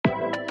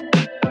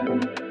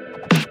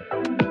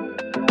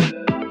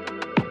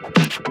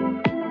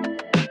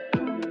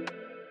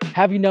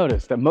Have you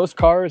noticed that most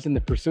cars in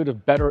the pursuit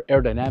of better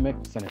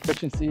aerodynamics and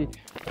efficiency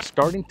are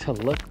starting to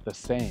look the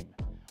same?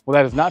 Well,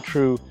 that is not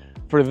true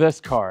for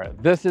this car.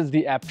 This is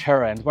the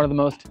Aptera, and it's one of the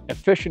most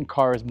efficient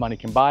cars money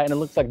can buy, and it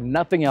looks like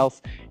nothing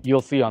else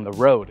you'll see on the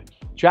road.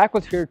 Jack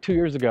was here 2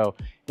 years ago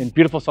in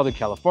beautiful Southern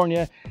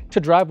California to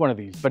drive one of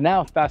these, but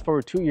now fast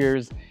forward 2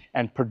 years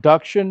and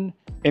production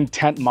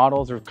intent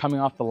models are coming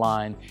off the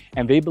line,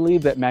 and they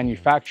believe that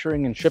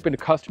manufacturing and shipping to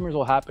customers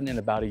will happen in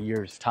about a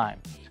year's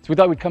time. So we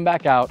thought we'd come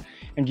back out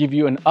and give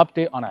you an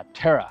update on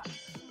Aptera.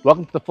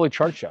 Welcome to the Fully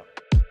Charged Show.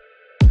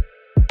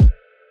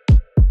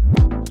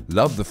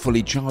 Love the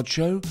Fully Charged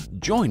Show?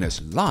 Join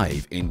us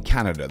live in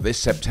Canada this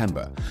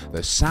September,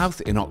 the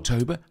South in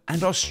October,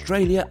 and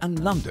Australia and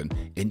London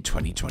in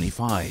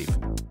 2025.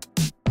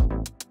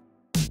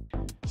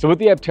 So with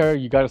the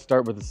Aptera, you got to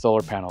start with the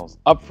solar panels.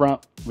 Up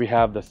front, we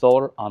have the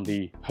solar on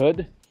the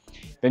hood.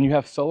 Then you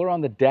have solar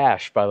on the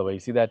dash, by the way, you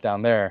see that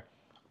down there,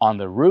 on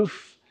the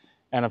roof,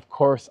 and of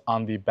course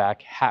on the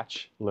back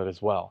hatch lid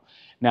as well.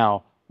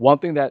 Now, one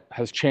thing that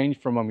has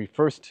changed from when we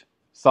first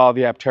saw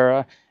the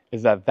Aptera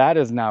is that that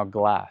is now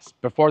glass.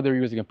 Before they were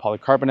using a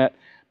polycarbonate,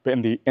 but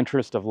in the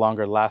interest of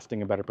longer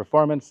lasting and better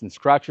performance and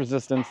scratch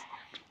resistance,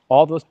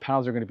 all those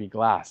panels are going to be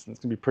glass. It's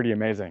going to be pretty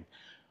amazing.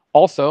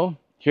 Also,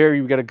 here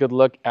you get a good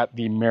look at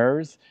the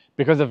mirrors.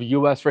 Because of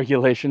US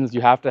regulations,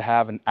 you have to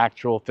have an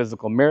actual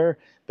physical mirror.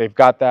 They've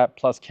got that,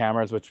 plus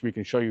cameras, which we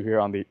can show you here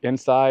on the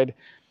inside.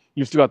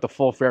 You've still got the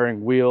full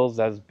fairing wheels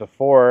as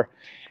before.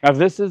 Now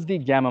this is the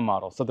Gamma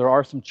model, so there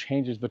are some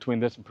changes between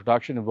this and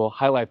production, and we'll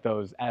highlight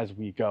those as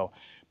we go.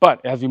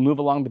 But as we move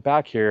along the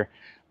back here,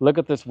 look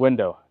at this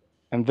window.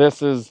 And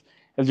this is,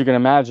 as you can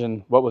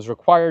imagine, what was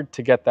required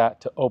to get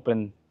that to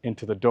open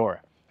into the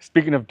door.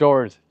 Speaking of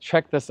doors,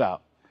 check this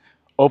out.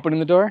 Opening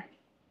the door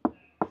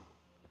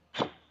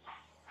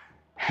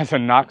has a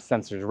knock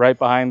sensors right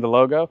behind the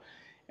logo,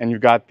 and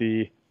you've got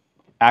the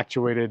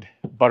actuated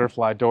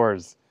butterfly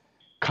doors.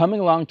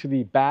 Coming along to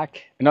the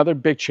back, another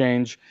big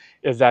change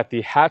is that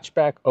the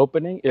hatchback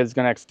opening is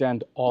going to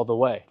extend all the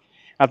way.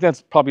 I think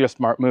that's probably a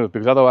smart move,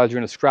 because otherwise you're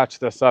going to scratch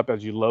this up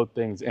as you load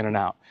things in and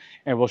out.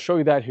 And we'll show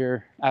you that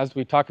here as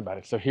we talk about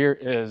it. So here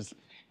is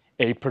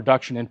a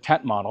production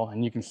intent model,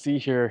 and you can see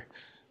here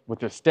with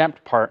the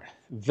stamped part,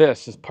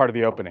 this is part of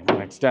the opening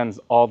and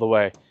extends all the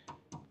way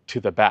to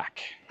the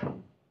back.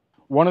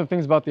 One of the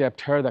things about the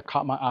Aptera that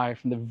caught my eye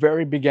from the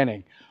very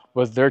beginning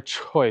was their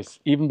choice,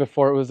 even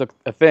before it was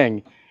a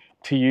thing,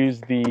 to use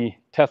the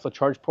Tesla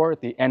charge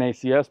port, the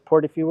NACS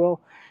port, if you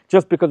will,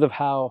 just because of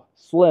how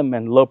slim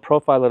and low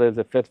profile it is.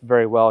 It fits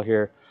very well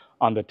here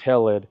on the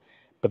tail lid,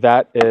 but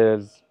that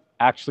is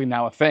actually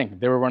now a thing.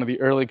 They were one of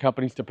the early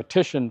companies to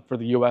petition for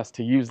the US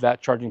to use that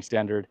charging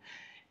standard,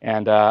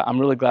 and I'm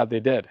really glad they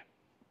did.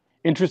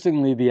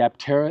 Interestingly, the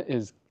Aptera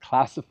is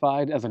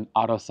classified as an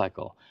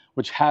autocycle,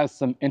 which has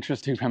some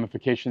interesting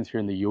ramifications here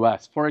in the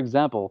US. For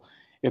example,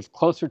 it's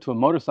closer to a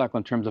motorcycle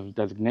in terms of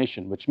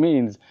designation, which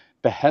means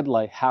the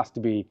headlight has to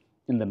be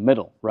in the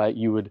middle, right?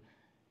 You would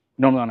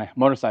normally on a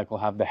motorcycle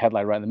have the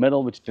headlight right in the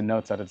middle, which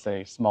denotes that it's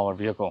a smaller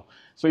vehicle.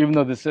 So even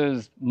though this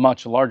is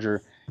much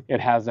larger, it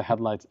has the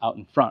headlights out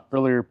in front.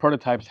 Earlier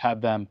prototypes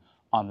had them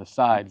on the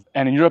sides.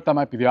 And in Europe, that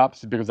might be the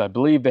opposite, because I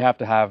believe they have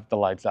to have the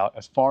lights out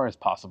as far as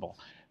possible.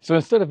 So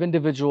instead of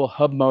individual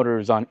hub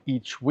motors on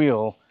each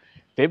wheel,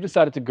 they've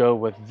decided to go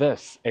with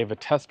this, a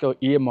Vitesco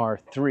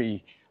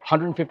EMR3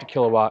 150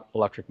 kilowatt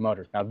electric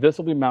motor. Now this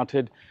will be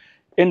mounted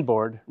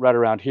inboard right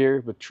around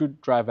here with true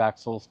drive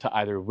axles to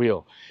either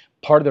wheel.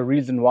 Part of the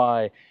reason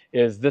why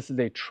is this is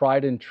a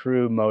tried and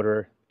true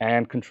motor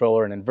and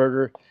controller and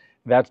inverter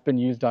that's been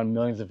used on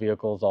millions of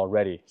vehicles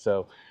already.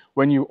 So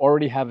when you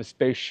already have a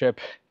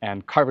spaceship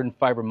and carbon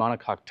fiber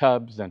monocoque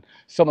tubs and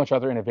so much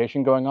other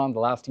innovation going on, the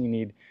last thing you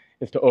need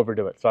is to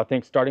overdo it. So I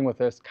think starting with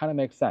this kind of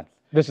makes sense.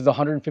 This is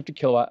 150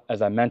 kilowatt,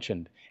 as I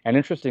mentioned. And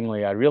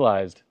interestingly, I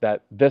realized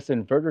that this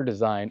inverter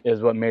design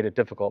is what made it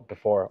difficult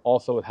before.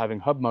 Also, with having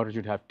hub motors,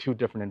 you'd have two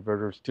different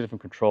inverters, two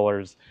different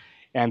controllers,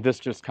 and this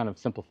just kind of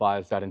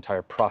simplifies that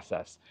entire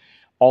process.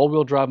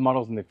 All-wheel drive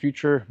models in the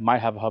future might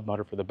have a hub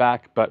motor for the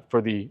back, but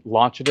for the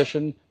launch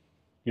edition,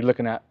 you're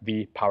looking at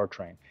the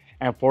powertrain.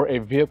 And for a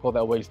vehicle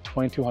that weighs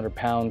 2,200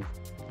 pounds,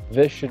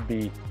 this should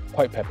be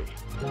quite peppy.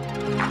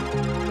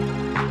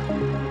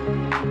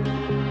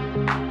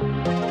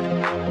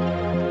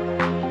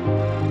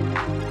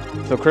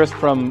 So Chris,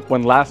 from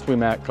when last we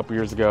met a couple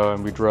years ago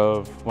and we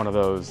drove one of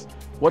those,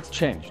 what's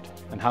changed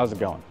and how's it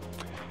going?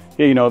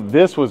 Yeah, you know,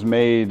 this was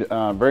made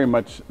very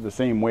much the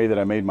same way that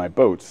I made my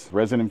boats.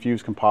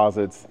 Resin-infused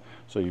composites.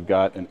 So you've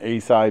got an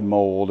A-side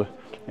mold,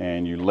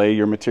 and you lay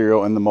your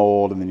material in the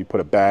mold, and then you put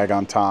a bag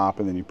on top,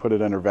 and then you put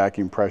it under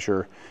vacuum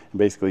pressure, and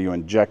basically you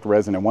inject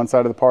resin in one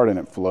side of the part and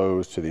it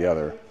flows to the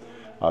other.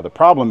 The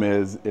problem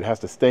is it has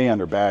to stay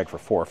under bag for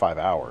 4 or 5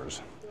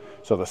 hours.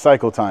 So the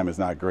cycle time is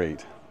not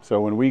great. So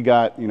when we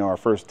got, our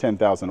first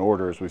 10,000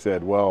 orders, we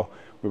said, well,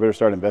 we better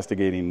start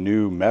investigating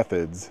new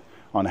methods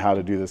on how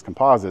to do this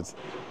composites,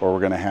 or we're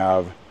going to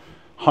have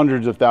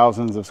hundreds of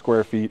thousands of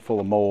square feet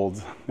full of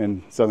molds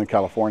in Southern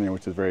California,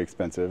 which is very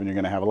expensive, and you're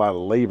going to have a lot of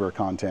labor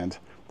content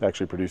to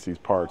actually produce these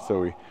parts.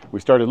 So we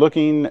started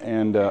looking,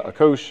 and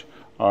Akosh,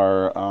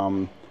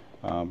 our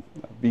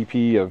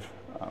VP of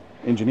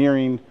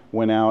engineering,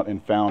 went out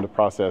and found a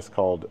process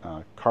called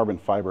carbon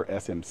fiber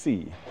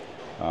SMC,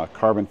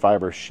 carbon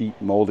fiber sheet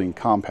molding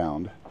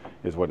compound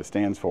is what it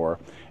stands for.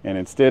 And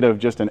instead of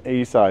just an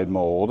A side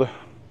mold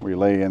where you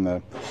lay in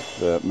the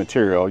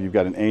material, you've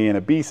got an A and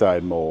a B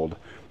side mold.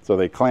 So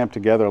they clamp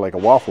together like a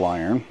waffle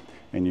iron,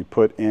 and you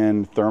put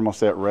in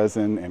thermoset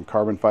resin and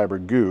carbon fiber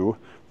goo,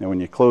 and when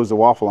you close the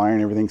waffle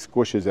iron, everything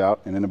squishes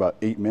out, and in about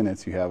 8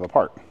 minutes you have a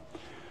part.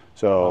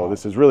 So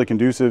this is really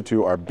conducive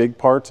to our big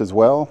parts as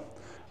well,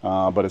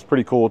 but it's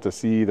pretty cool to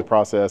see the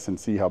process and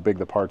see how big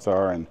the parts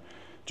are, and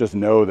just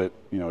know that,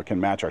 you know, it can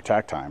match our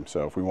tack time.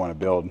 So if we want to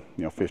build,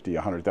 you know, 50,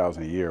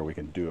 100,000 a year, we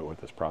can do it with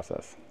this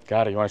process.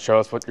 Got it. You want to show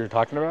us what you're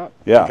talking about?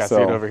 Yeah. I see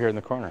it over here in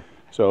the corner.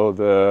 So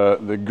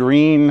the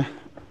green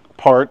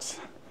parts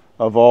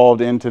evolved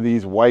into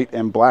these white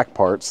and black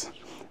parts,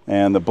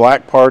 and the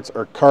black parts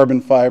are carbon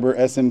fiber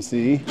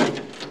SMC,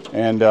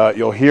 and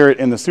you'll hear it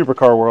in the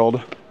supercar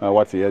world.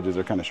 Watch, the edges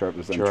are kind of sharp,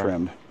 this is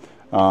untrimmed.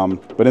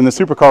 But in the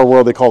supercar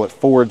world, they call it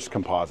forged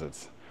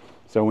composites.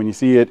 So when you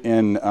see it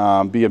in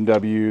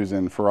BMWs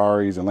and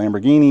Ferraris and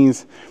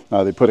Lamborghinis,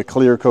 they put a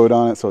clear coat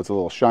on it so it's a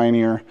little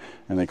shinier,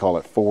 and they call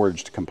it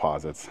forged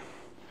composites.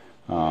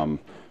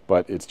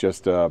 But it's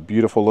just a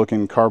beautiful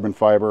looking carbon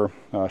fiber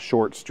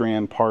short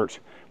strand part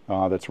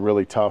that's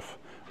really tough.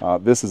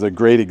 This is a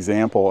great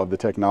example of the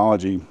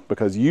technology,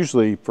 because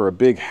usually for a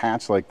big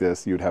hatch like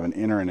this, you would have an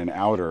inner and an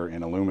outer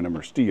in aluminum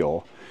or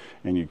steel,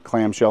 and you'd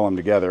clamshell them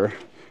together,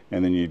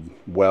 and then you'd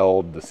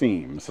weld the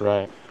seams.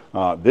 Right.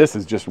 This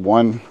is just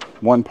one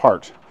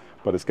part,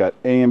 but it's got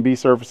A and B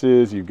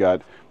surfaces. You've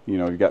got, you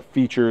know, you've got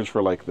features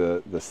for like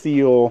the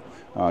seal.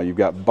 You've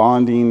got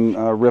bonding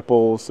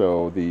ripples,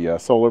 so the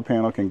solar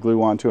panel can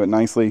glue onto it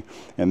nicely.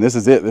 And this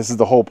is it. This is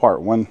the whole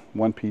part,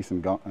 one piece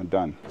and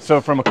done. So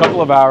from a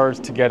couple of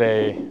hours to get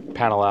a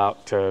panel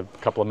out to a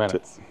couple of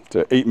minutes.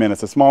 To 8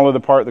 minutes. The smaller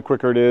the part, the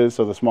quicker it is.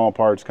 So the small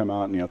parts come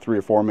out in, you know, 3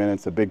 or 4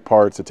 minutes. The big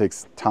parts, it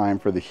takes time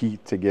for the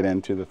heat to get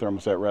into the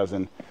thermoset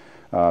resin,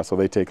 so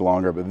they take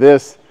longer. But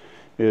this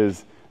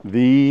is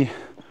the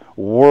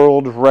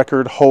world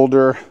record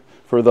holder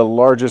for the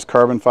largest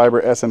carbon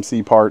fiber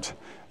SMC part,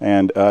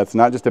 and it's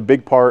not just a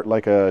big part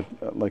like the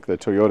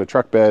Toyota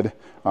truck bed.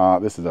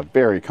 This is a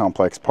very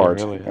complex part.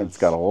 It really is. It's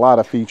got a lot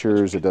of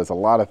features. It does a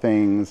lot of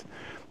things,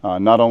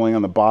 not only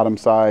on the bottom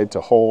side to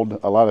hold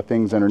a lot of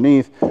things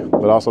underneath,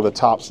 but also the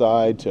top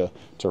side to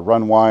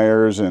run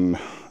wires and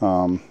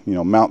you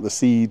know, mount the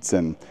seats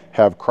and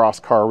have cross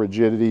car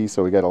rigidity.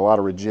 So we got a lot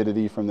of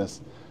rigidity from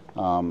this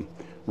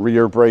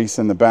rear brace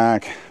in the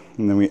back,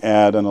 and then we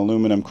add an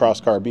aluminum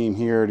crosscar beam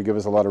here to give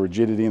us a lot of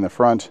rigidity in the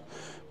front.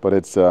 But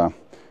it's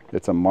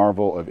a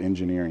marvel of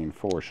engineering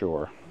for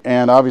sure.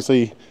 And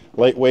obviously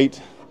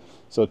lightweight,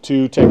 so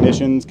 2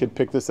 technicians could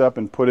pick this up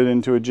and put it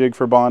into a jig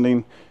for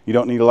bonding. You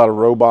don't need a lot of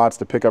robots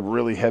to pick up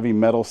really heavy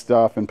metal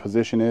stuff and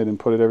position it and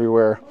put it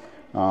everywhere.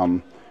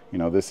 You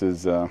know, this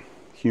is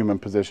human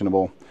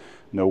positionable.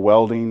 No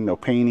welding, no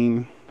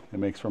painting. It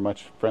makes for a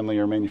much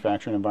friendlier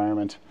manufacturing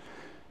environment.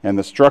 And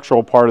the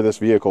structural part of this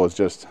vehicle is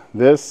just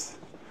this,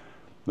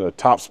 the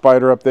top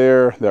spider up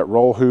there, that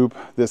roll hoop,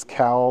 this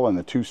cowl, and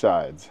the 2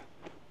 sides.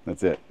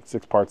 That's it.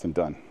 6 parts and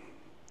done.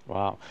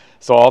 Wow.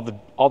 So all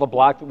the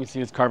black that we see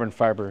is carbon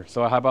fiber.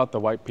 So how about the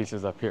white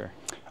pieces up here?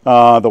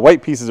 The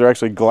white pieces are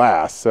actually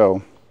glass.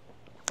 So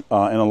in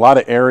a lot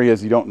of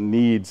areas, you don't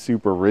need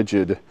super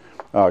rigid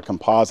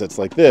composites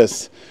like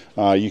this.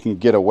 You can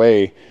get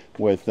away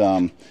with, you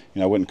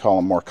know, I wouldn't call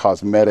them more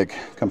cosmetic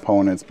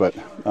components, but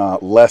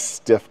less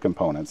stiff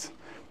components.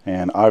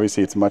 And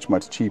obviously it's much,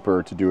 much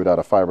cheaper to do it out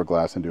of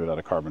fiberglass and do it out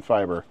of carbon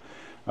fiber.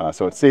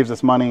 So it saves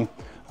us money,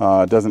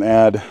 doesn't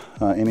add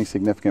any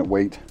significant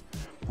weight,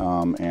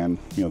 and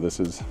you know, this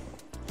is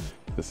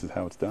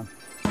how it's done.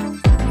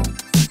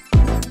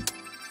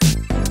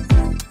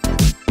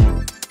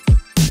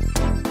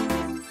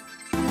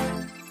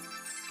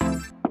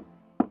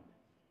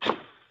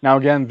 Now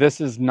again,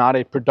 this is not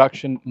a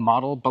production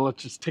model, but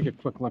let's just take a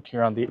quick look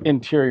here on the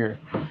interior.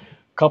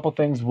 Couple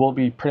things will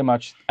be pretty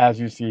much as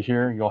you see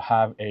here. You'll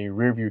have a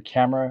rear view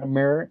camera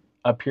mirror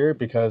up here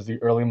because the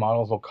early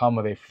models will come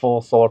with a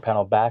full solar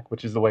panel back,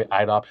 which is the way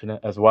I'd option it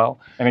as well.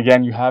 And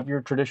again, you have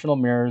your traditional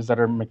mirrors that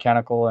are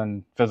mechanical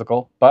and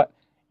physical, but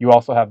you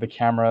also have the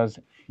cameras.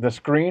 The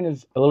screen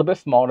is a little bit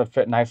small to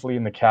fit nicely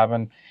in the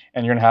cabin,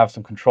 and you're gonna have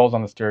some controls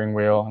on the steering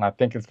wheel, and I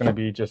think it's gonna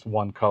be just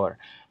one color.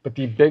 But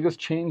the biggest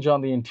change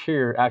on the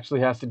interior actually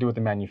has to do with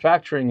the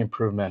manufacturing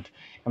improvement,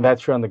 and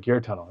that's here on the gear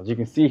tunnel. As you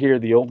can see here,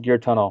 the old gear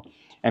tunnel,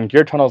 and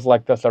gear tunnels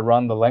like this that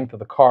run the length of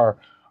the car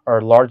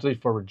are largely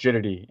for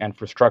rigidity and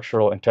for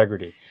structural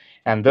integrity.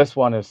 And this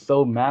one is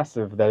so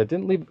massive that it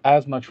didn't leave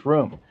as much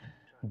room.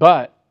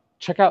 But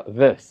check out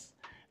this.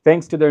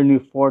 Thanks to their new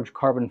forged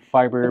carbon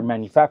fiber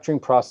manufacturing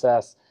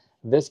process,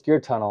 this gear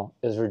tunnel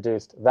is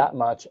reduced that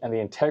much, and the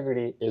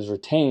integrity is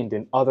retained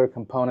in other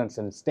components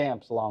and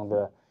stamps along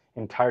the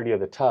entirety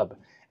of the tub.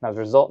 And as a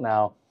result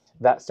now,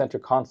 that center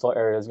console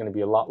area is going to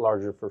be a lot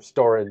larger for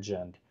storage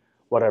and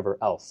whatever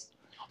else.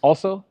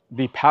 Also,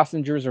 the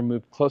passengers are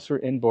moved closer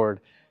inboard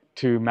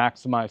to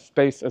maximize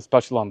space,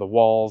 especially on the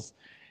walls,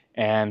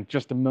 and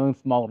just a million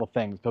small little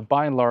things. But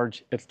by and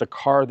large, it's the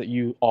car that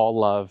you all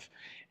love,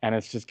 and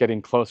it's just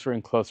getting closer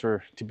and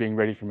closer to being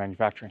ready for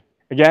manufacturing.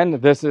 Again,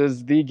 this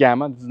is the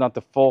Gamma. This is not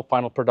the full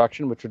final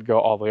production, which would go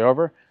all the way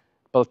over.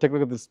 But let's take a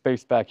look at the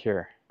space back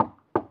here.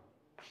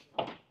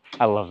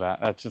 I love that.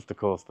 That's just the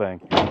coolest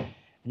thing.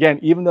 Again,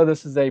 even though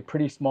this is a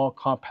pretty small,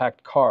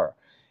 compact car,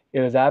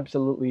 it is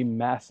absolutely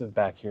massive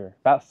back here.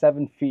 About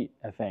 7 feet,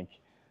 I think.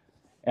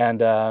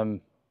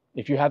 And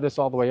if you have this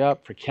all the way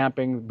up for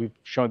camping, we've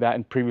shown that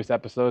in previous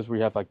episodes where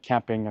you have like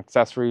camping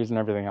accessories and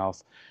everything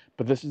else.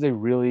 But this is a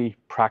really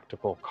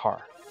practical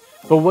car.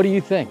 But what do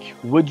you think?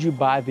 Would you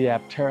buy the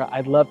Aptera?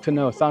 I'd love to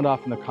know. Sound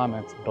off in the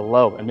comments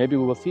below. And maybe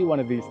we will see one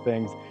of these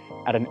things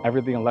at an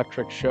Everything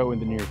Electric show in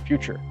the near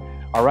future.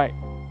 All right,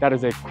 that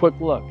is a quick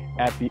look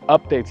at the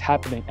updates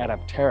happening at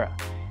Aptera.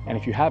 And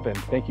if you have been,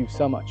 thank you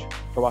so much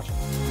for watching.